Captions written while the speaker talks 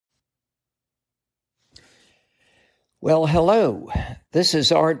Well, hello. This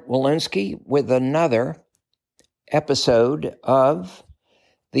is Art Walensky with another episode of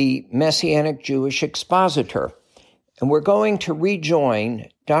the Messianic Jewish Expositor. And we're going to rejoin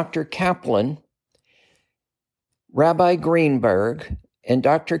Dr. Kaplan, Rabbi Greenberg, and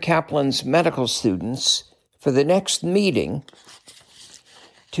Dr. Kaplan's medical students for the next meeting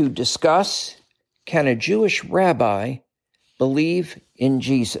to discuss, can a Jewish rabbi believe in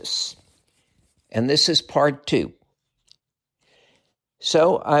Jesus? And this is part 2.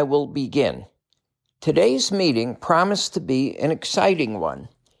 So I will begin. Today's meeting promised to be an exciting one.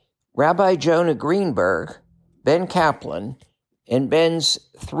 Rabbi Jonah Greenberg, Ben Kaplan, and Ben's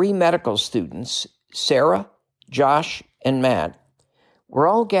 3 medical students, Sarah, Josh, and Matt, were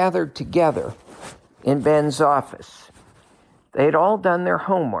all gathered together in Ben's office. They had all done their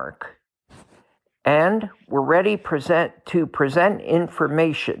homework and were ready to present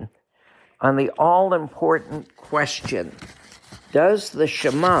information on the all-important question: does the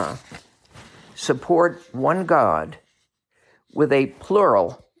Shema support one God with a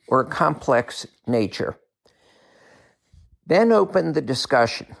plural or complex nature? Ben opened the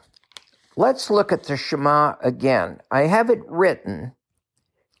discussion. Let's look at the Shema again. I have it written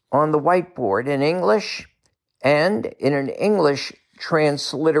on the whiteboard in English and in an English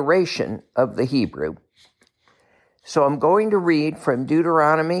transliteration of the Hebrew. So I'm going to read from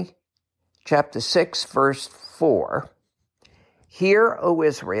Deuteronomy chapter 6, verse 4. Hear, O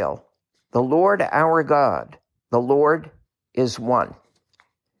Israel, the Lord our God, the Lord is one.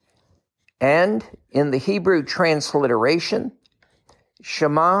 And in the Hebrew transliteration,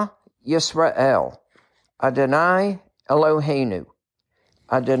 Shema Yisrael, Adonai Eloheinu,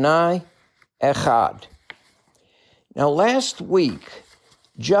 Adonai Echad. Now, last week,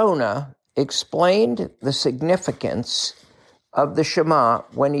 Jonah explained the significance of the Shema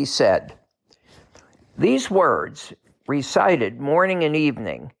when he said, these words, recited morning and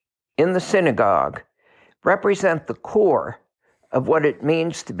evening in the synagogue, represent the core of what it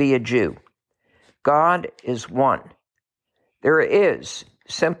means to be a Jew. God is one. There is,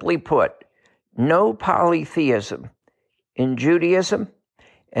 simply put, no polytheism in Judaism,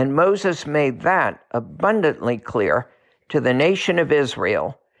 and Moses made that abundantly clear to the nation of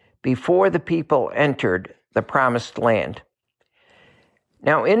Israel before the people entered the promised land.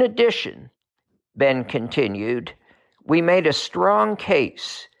 Now, in addition, Ben continued, we made a strong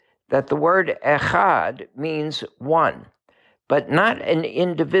case that the word echad means one, but not an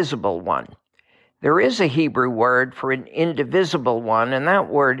indivisible one. There is a Hebrew word for an indivisible one, and that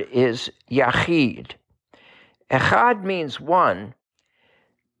word is yachid. Echad means one,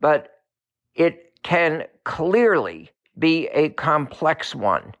 but it can clearly be a complex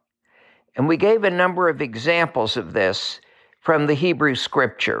one. And we gave a number of examples of this from the Hebrew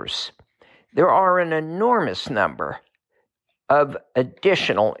scriptures. There are an enormous number of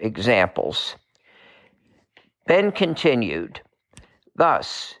additional examples. Ben continued,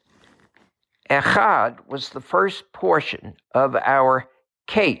 thus, Echad was the first portion of our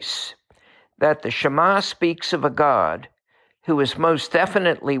case that the Shema speaks of a God who is most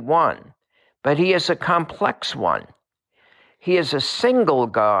definitely one, but he is a complex one. He is a single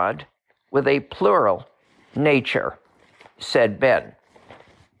God with a plural nature, said Ben.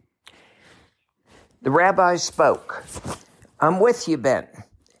 The rabbi spoke. I'm with you, Ben.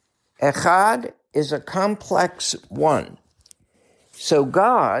 Echad is a complex one. So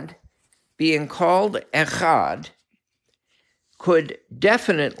God, being called Echad, could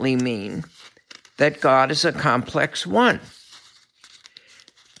definitely mean that God is a complex one.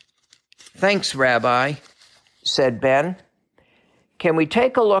 Thanks, Rabbi, said Ben. Can we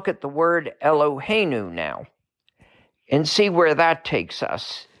take a look at the word Eloheinu now and see where that takes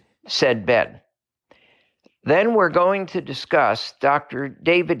us, said Ben. Then we're going to discuss Dr.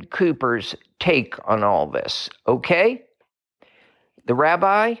 David Cooper's take on all this, okay? The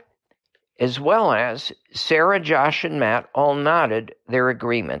rabbi, as well as Sarah, Josh, and Matt, all nodded their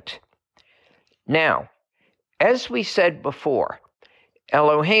agreement. Now, as we said before,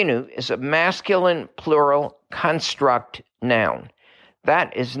 Eloheinu is a masculine plural construct noun.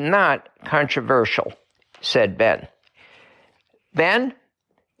 That is not controversial, said Ben. Ben,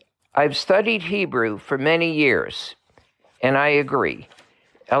 I've studied Hebrew for many years, and I agree.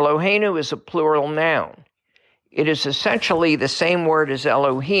 Eloheinu is a plural noun. It is essentially the same word as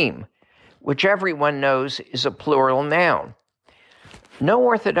Elohim, which everyone knows is a plural noun. No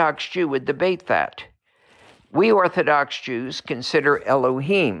Orthodox Jew would debate that. We Orthodox Jews consider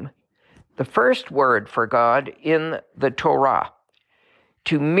Elohim the first word for God in the Torah,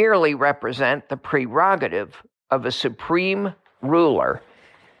 to merely represent the prerogative of a supreme ruler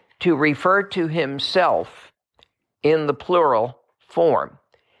to refer to himself in the plural form.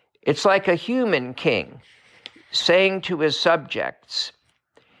 It's like a human king saying to his subjects,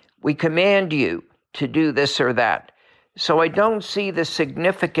 we command you to do this or that. So I don't see the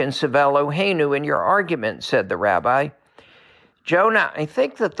significance of Eloheinu in your argument, said the rabbi. Jonah, I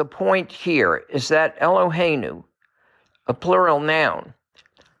think that the point here is that Eloheinu, a plural noun,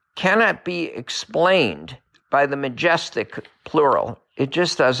 cannot be explained by the majestic plural. It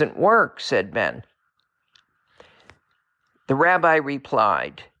just doesn't work, said Ben. The rabbi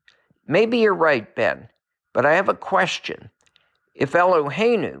replied, maybe you're right, Ben, but I have a question. If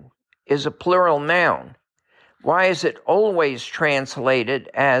Eloheinu is a plural noun, why is it always translated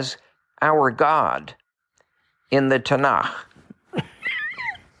as our God in the Tanakh?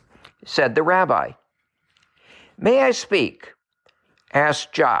 Said the rabbi. May I speak?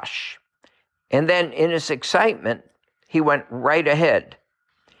 Asked Josh. And then in his excitement, he went right ahead.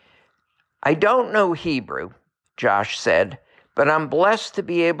 I don't know Hebrew, Josh said, but I'm blessed to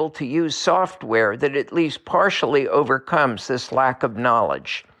be able to use software that at least partially overcomes this lack of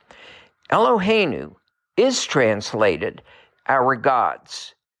knowledge. Eloheinu is translated our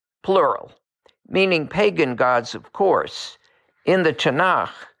gods, plural, meaning pagan gods, of course, in the Tanakh,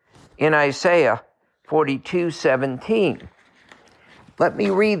 in Isaiah 42:17. Let me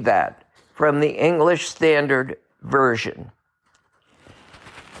read that from the English Standard Version.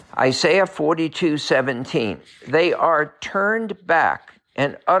 Isaiah 42:17. They are turned back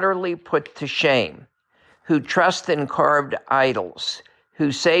and utterly put to shame, who trust in carved idols,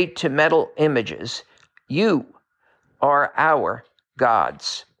 who say to metal images, you are our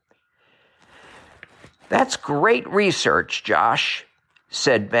gods. That's great research, Josh,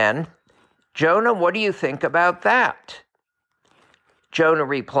 said Ben. Jonah, what do you think about that? Jonah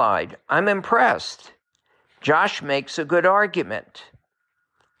replied, I'm impressed. Josh makes a good argument.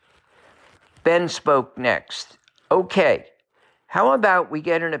 Ben spoke next. Okay, how about we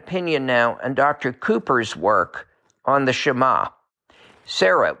get an opinion now on Dr. Cooper's work on the Shema?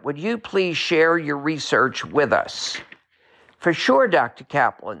 Sarah, would you please share your research with us? For sure, Dr.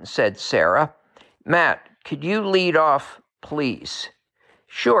 Kaplan, said Sarah. Matt, could you lead off, please?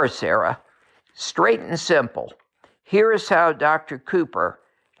 Sure, Sarah. Straight and simple. Here is how Dr. Cooper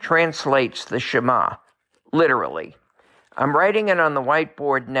translates the Shema, literally. I'm writing it on the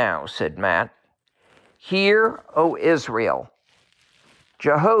whiteboard now, said Matt. Hear, O Israel,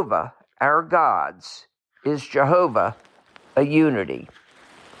 Jehovah, our gods, is Jehovah a unity.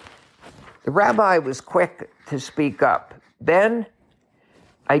 The rabbi was quick to speak up. Ben,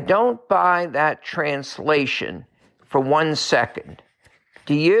 I don't buy that translation for 1 second.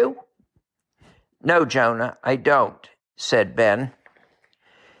 Do you? No, Jonah, I don't, said Ben.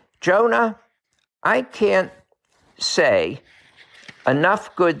 Jonah, I can't say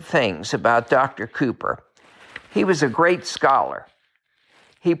enough good things about Dr. Cooper. He was a great scholar.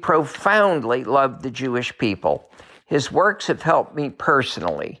 He profoundly loved the Jewish people. His works have helped me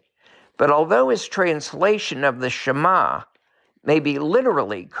personally. But although his translation of the Shema may be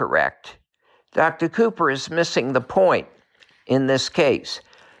literally correct, Dr. Cooper is missing the point in this case.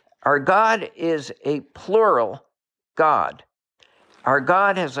 Our God is a plural God. Our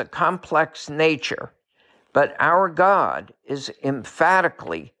God has a complex nature, but our God is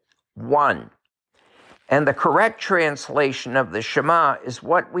emphatically one. And the correct translation of the Shema is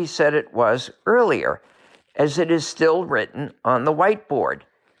what we said it was earlier, as it is still written on the whiteboard,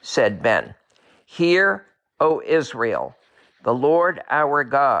 said Ben. Hear, O Israel, the Lord our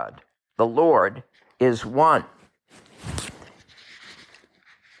God, the Lord is one.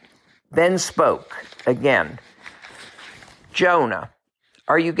 Ben spoke again. Jonah,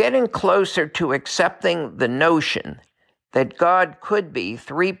 are you getting closer to accepting the notion that God could be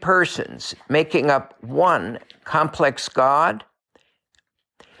 3 persons making up one complex God?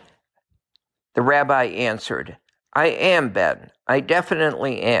 The rabbi answered, I am, Ben. I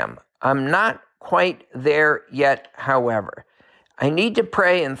definitely am. I'm not quite there yet, however. I need to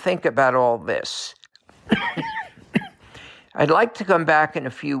pray and think about all this. I'd like to come back in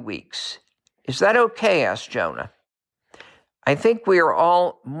a few weeks. Is that okay? Asked Jonah. I think we are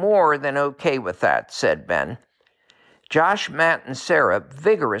all more than okay with that, said Ben. Josh, Matt, and Sarah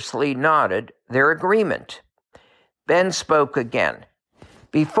vigorously nodded their agreement. Ben spoke again.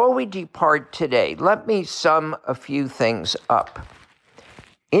 Before we depart today, let me sum a few things up.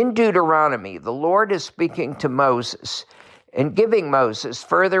 In Deuteronomy, the Lord is speaking to Moses and giving Moses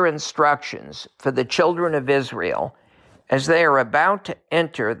further instructions for the children of Israel as they are about to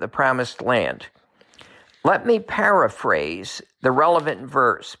enter the promised land. Let me paraphrase the relevant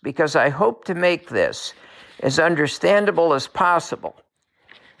verse because I hope to make this as understandable as possible.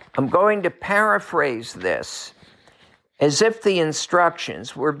 I'm going to paraphrase this as if the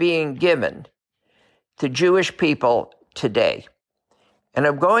instructions were being given to Jewish people today. And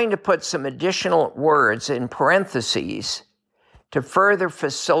I'm going to put some additional words in parentheses to further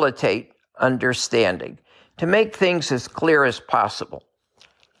facilitate understanding, to make things as clear as possible.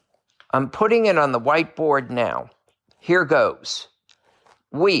 I'm putting it on the whiteboard now. Here goes.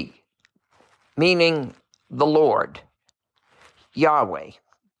 We, meaning the Lord, Yahweh,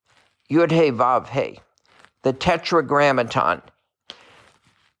 Yud-He Vav-He, the Tetragrammaton,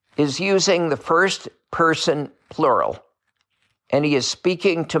 is using the first person plural, and he is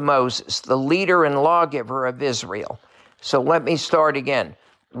speaking to Moses, the leader and lawgiver of Israel. So let me start again.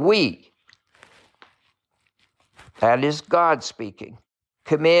 We, that is God speaking,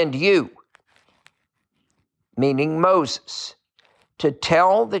 command you, meaning Moses, to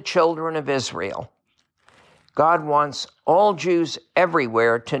tell the children of Israel. God wants all Jews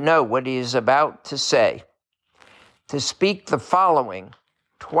everywhere to know what he is about to say, to speak the following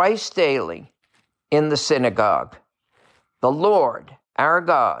twice daily in the synagogue. The Lord, our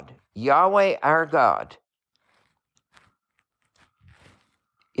God, Yahweh, our God,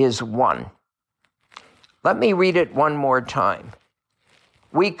 is one. Let me read it one more time.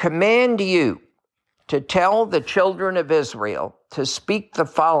 We command you to tell the children of Israel to speak the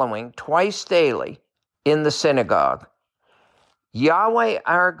following twice daily in the synagogue. Yahweh,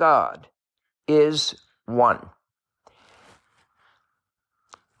 our God, is one.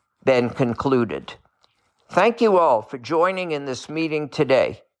 Then concluded. Thank you all for joining in this meeting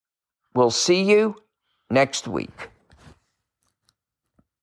today. We'll see you next week.